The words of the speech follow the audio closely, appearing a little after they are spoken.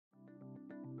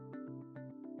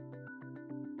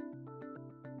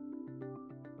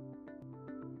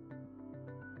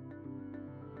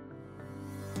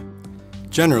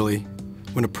Generally,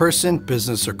 when a person,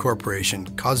 business, or corporation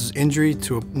causes injury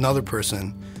to another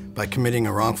person by committing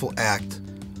a wrongful act,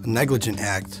 a negligent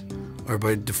act, or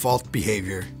by default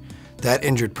behavior, that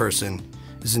injured person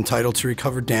is entitled to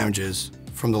recover damages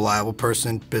from the liable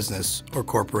person, business, or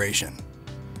corporation.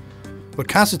 What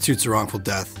constitutes a wrongful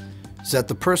death is that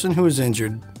the person who is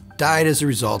injured died as a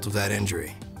result of that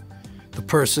injury. The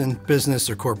person, business,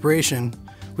 or corporation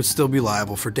would still be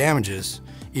liable for damages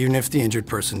even if the injured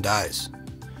person dies.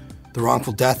 The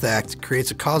Wrongful Death Act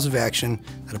creates a cause of action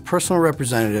that a personal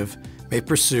representative may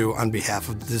pursue on behalf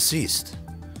of the deceased.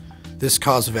 This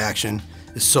cause of action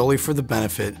is solely for the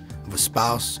benefit of a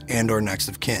spouse and/or next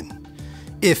of kin,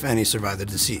 if any survive the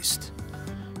deceased.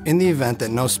 In the event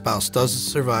that no spouse does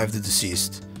survive the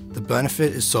deceased, the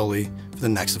benefit is solely for the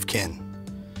next of kin.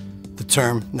 The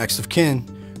term next of kin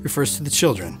refers to the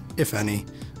children, if any,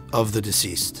 of the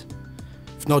deceased.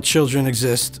 If no children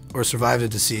exist or survive the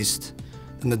deceased,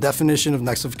 then the definition of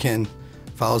next of kin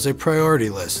follows a priority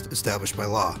list established by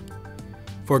law.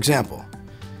 For example,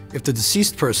 if the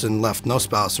deceased person left no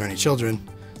spouse or any children,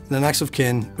 then the next of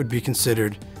kin would be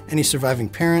considered any surviving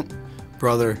parent,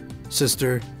 brother,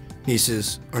 sister,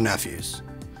 nieces, or nephews.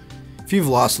 If you've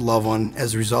lost a loved one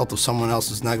as a result of someone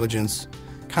else's negligence,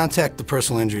 contact the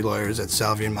personal injury lawyers at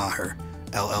Salvi & Maher,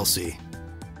 LLC.